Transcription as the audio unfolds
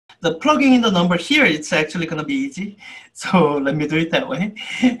the plugging in the number here, it's actually going to be easy. So let me do it that way.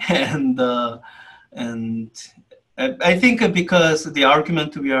 And I think because the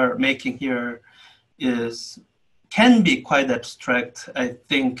argument we are making here can be quite abstract, I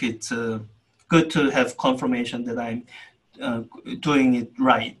think it's good to have confirmation that I'm doing it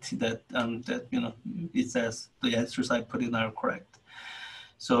right, that it says the answers I put in are correct.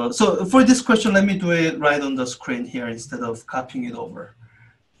 So for this question, let me do it right on the screen here instead of copying it over.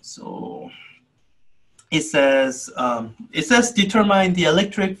 So it says determine the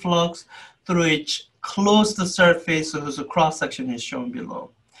electric flux through each closed surface whose cross section is shown below.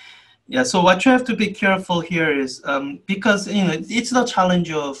 Yeah. So what you have to be careful here is because it's the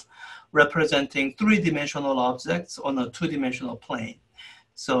challenge of representing three-dimensional objects on a two-dimensional plane.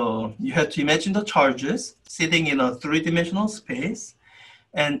 So you have to imagine the charges sitting in a three-dimensional space.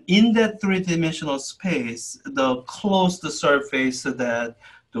 And in that three-dimensional space, the closed surface that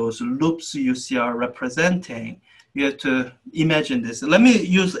those loops you see are representing, you have to imagine this. Let me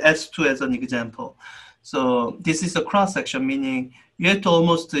use S2 as an example. So this is a cross-section, meaning you have to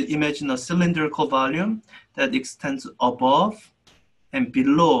almost imagine a cylindrical volume that extends above and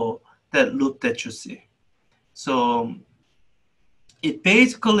below that loop that you see. So it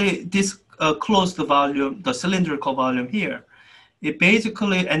basically, this closed volume, the cylindrical volume here, it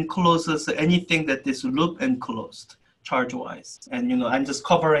basically encloses anything that this loop enclosed charge-wise. And I'm just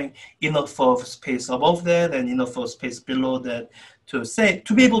covering enough of space above that and enough of space below that to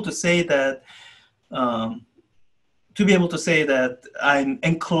be able to say that I'm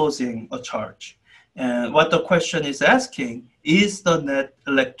enclosing a charge. And what the question is asking is the net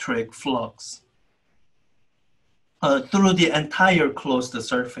electric flux through the entire closed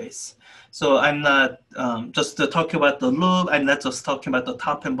surface. So I'm not just talking about the loop. I'm not just talking about the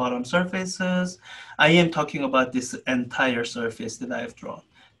top and bottom surfaces. I am talking about this entire surface that I've drawn.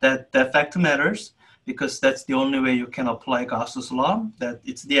 That fact matters because that's the only way you can apply Gauss's law, that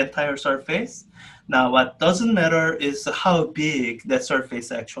it's the entire surface. Now, what doesn't matter is how big that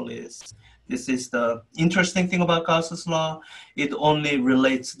surface actually is. This is the interesting thing about Gauss's law. It only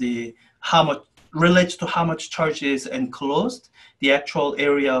relates to how much charge is enclosed. The actual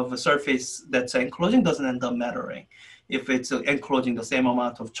area of a surface that's enclosing doesn't end up mattering. If it's enclosing the same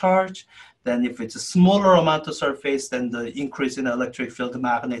amount of charge, then if it's a smaller amount of surface, then the increase in electric field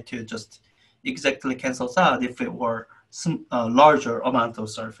magnitude just exactly cancels out if it were some larger amount of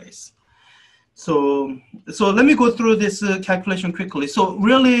surface. So let me go through this calculation quickly. So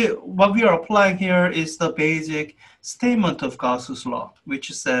really what we are applying here is the basic statement of Gauss's law,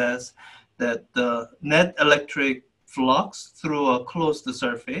 which says that the net electric flux through a closed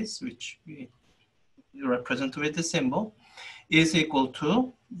surface, which we represent with the symbol, is equal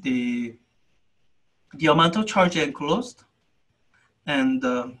to the amount of charge enclosed. And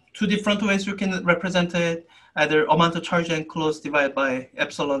two different ways you can represent it, either amount of charge enclosed divided by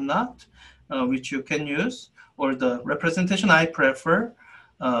epsilon naught, which you can use, or the representation I prefer,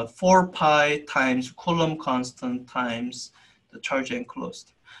 4 pi times Coulomb constant times the charge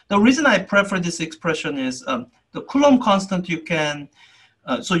enclosed. The reason I prefer this expression is the Coulomb constant you can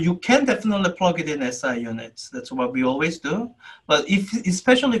definitely plug it in SI units. That's what we always do. But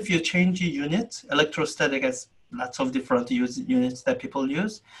especially if you change the units, electrostatic has lots of different units that people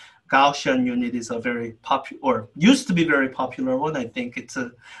use. Gaussian unit is a very popular, or used to be very popular one. I think it's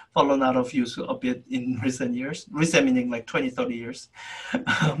fallen out of use a bit in recent years, recent meaning like 20, 30 years.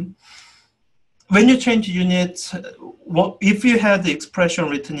 When you change units, if you have the expression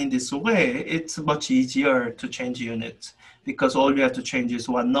written in this way, it's much easier to change units because all you have to change is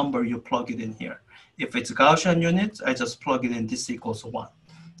what number you plug it in here. If it's Gaussian units, I just plug it in, this equals 1.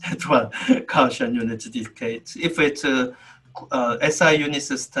 That's what Gaussian units dictates. If it's a SI unit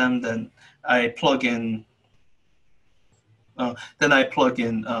system, then I plug in the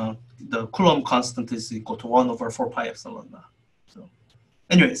Coulomb constant is equal to 1 over 4 pi epsilon naught. So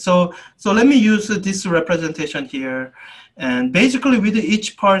anyway, so let me use this representation here. And basically with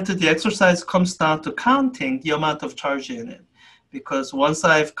each part, the exercise comes down to counting the amount of charge in it. Because once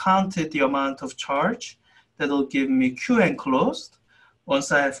I've counted the amount of charge, that'll give me Q enclosed.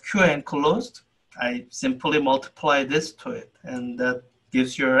 Once I have Q enclosed, I simply multiply this to it, and that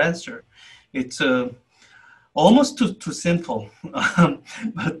gives your answer. It's almost too simple,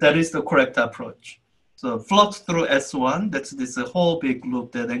 but that is the correct approach. So flux through S1, that's this whole big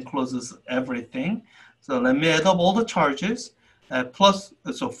loop that encloses everything. So let me add up all the charges. 4 plus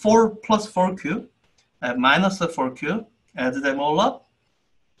 4Q, minus the 4Q, add them all up.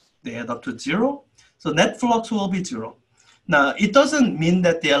 They add up to 0. So net flux will be 0. Now, it doesn't mean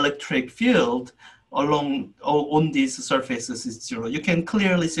that the electric field on these surfaces is 0. You can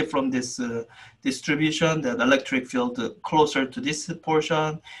clearly see from this distribution that electric field closer to this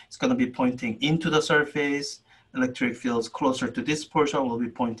portion is going to be pointing into the surface. Electric fields closer to this portion will be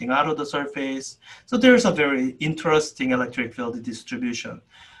pointing out of the surface. So there's a very interesting electric field distribution.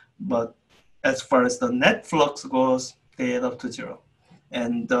 But as far as the net flux goes, they add up to 0.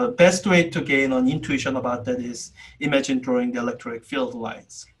 And the best way to gain an intuition about that is imagine drawing the electric field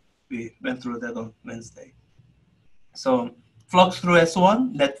lines. We went through that on Wednesday. So flux through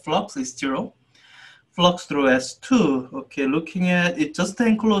S1, net flux is 0. Flux through S2, okay, looking at it just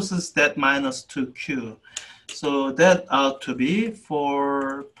encloses that minus 2Q. So that ought to be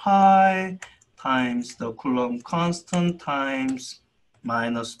 4 pi times the Coulomb constant times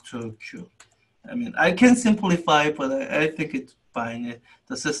minus 2Q. I mean, I can simplify, but I think it's fine.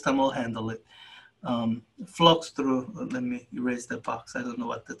 The system will handle it. Flux through, let me erase that box. I don't know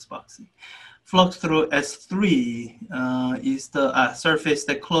what that's boxing. Flux through S3 is the surface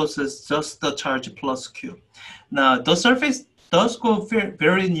that closes just the charge plus Q. Now, the surface does go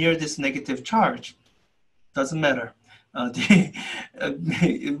very near this negative charge. Doesn't matter. What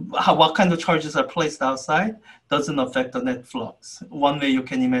kind of charges are placed outside doesn't affect the net flux. One way you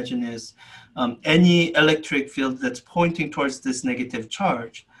can imagine is any electric field that's pointing towards this negative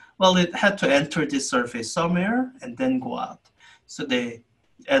charge, well, it had to enter this surface somewhere and then go out. So they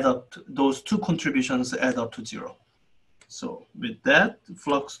add up, those two contributions add up to 0. So with that,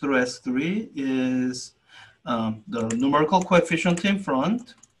 flux through S3 is the numerical coefficient in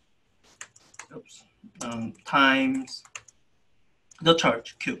front, times the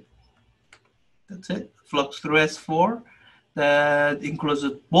charge Q. That's it. Flux through S4, that includes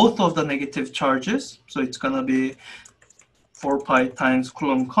both of the negative charges. So it's going to be 4 pi times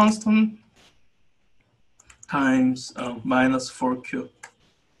Coulomb constant times minus 4Q.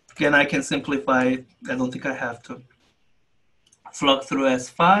 Again, I can simplify it. I don't think I have to. Flux through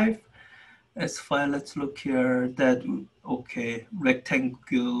S5. S5, let's look here. That, okay,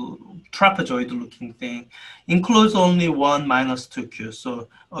 rectangle, trapezoid looking thing includes only 1 minus 2Q. So,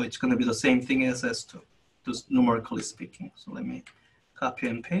 it's going to be the same thing as S2, just numerically speaking. So let me copy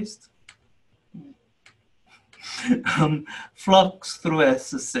and paste. Flux through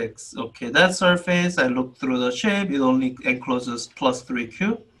S6. Okay, that surface, I looked through the shape, it only encloses plus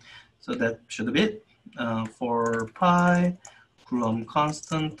 3Q. So that should be it. 4 pi Coulomb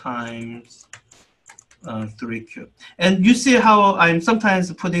constant times 3Q. And you see how I'm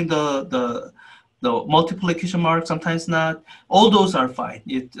sometimes putting the multiplication mark, sometimes not. All those are fine.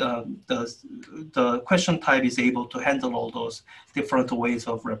 The question type is able to handle all those different ways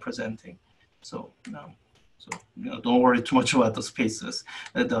of representing. So, don't worry too much about the spaces.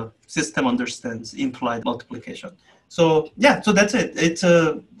 The system understands implied multiplication. So yeah, so that's it. It's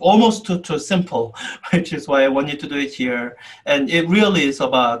almost too simple, which is why I want you to do it here. And it really is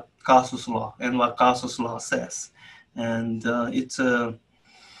about Gauss's law and what Gauss's law says. And it's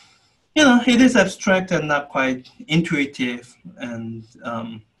it is abstract and not quite intuitive. And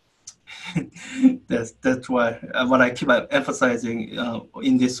that's why what I keep emphasizing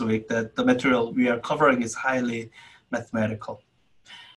in this week, that the material we are covering is highly mathematical.